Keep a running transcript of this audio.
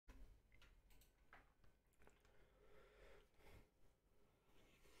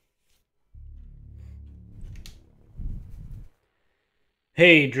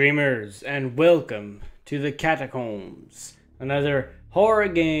Hey dreamers, and welcome to the Catacombs, another horror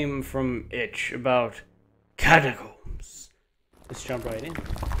game from Itch about catacombs. Let's jump right in.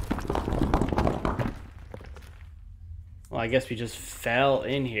 Well, I guess we just fell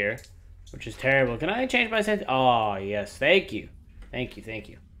in here, which is terrible. Can I change my sense? Oh, yes, thank you. Thank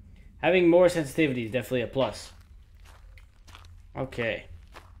you. Having more sensitivity is definitely a plus. Okay.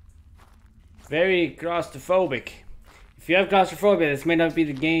 Very claustrophobic. If you have claustrophobia, this may not be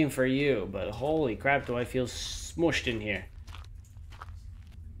the game for you, but holy crap, do I feel smushed in here.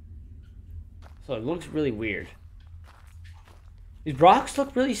 So it looks really weird. These rocks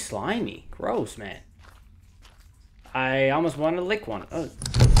look really slimy. Gross, man. I almost want to lick one. Oh.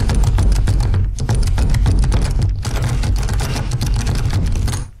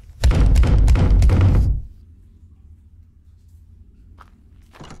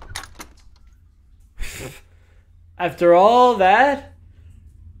 After all that,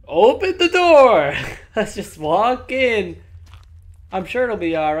 open the door. Let's just walk in. I'm sure it'll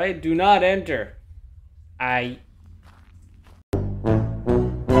be alright. Do not enter. Okay,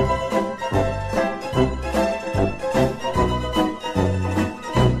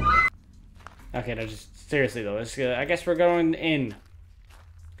 no, just seriously though. I guess we're going into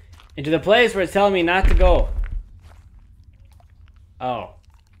the place where it's telling me not to go. Oh.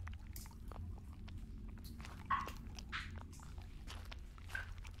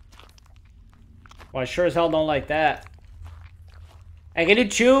 Well, I sure as hell don't like that. Hey, can you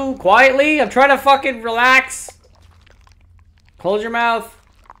chew quietly? I'm trying to fucking relax. Close your mouth.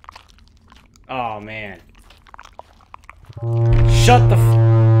 Oh, man. Shut the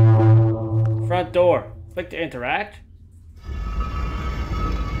front door. Click to interact.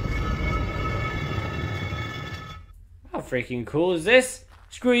 How freaking cool is this?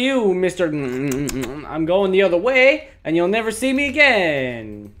 Screw you, Mr. I'm going the other way, and you'll never see me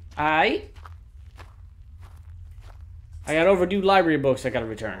again. I got overdue library books I gotta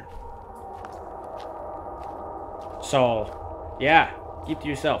return. So, yeah, keep to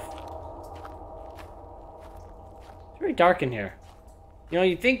yourself. It's very dark in here. You know,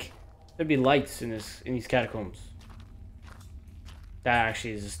 you'd think there'd be lights in these catacombs. That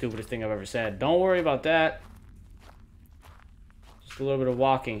actually is the stupidest thing I've ever said. Don't worry about that. Just a little bit of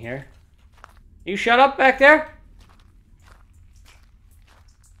walking here. You shut up back there?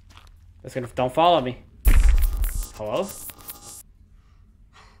 Don't follow me. Hello?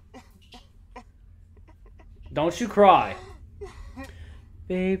 Don't you cry.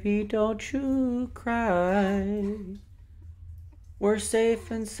 Baby, don't you cry. We're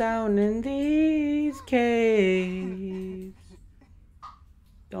safe and sound in these caves.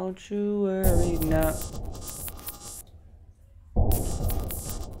 Don't you worry now.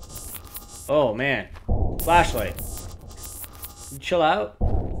 Oh, man. Flashlight. You chill out.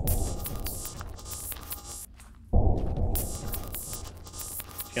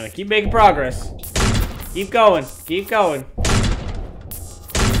 Gonna keep making progress. Keep going. Keep going.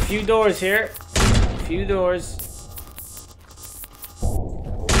 A few doors here. A few doors.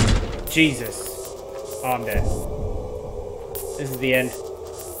 Jesus. Oh, I'm dead. This is the end.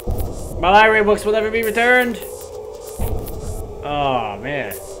 My library books will never be returned. Oh,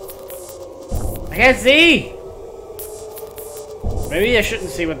 man. I can't see. Maybe I shouldn't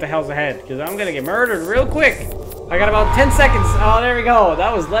see what the hell's ahead, because I'm gonna get murdered real quick. I got about 10 seconds. Oh, there we go.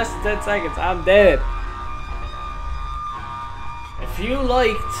 That was less than 10 seconds. I'm dead. If you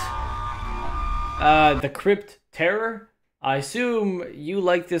liked the Crypt Terror, I assume you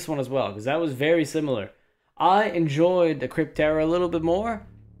liked this one as well, because that was very similar. I enjoyed the Crypt Terror a little bit more,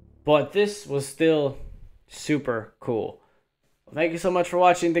 but this was still super cool. Well, thank you so much for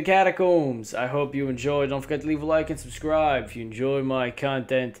watching the Catacombs. I hope you enjoyed. Don't forget to leave a like and subscribe if you enjoy my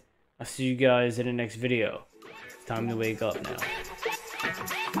content. I'll see you guys in the next video. Time to wake up now.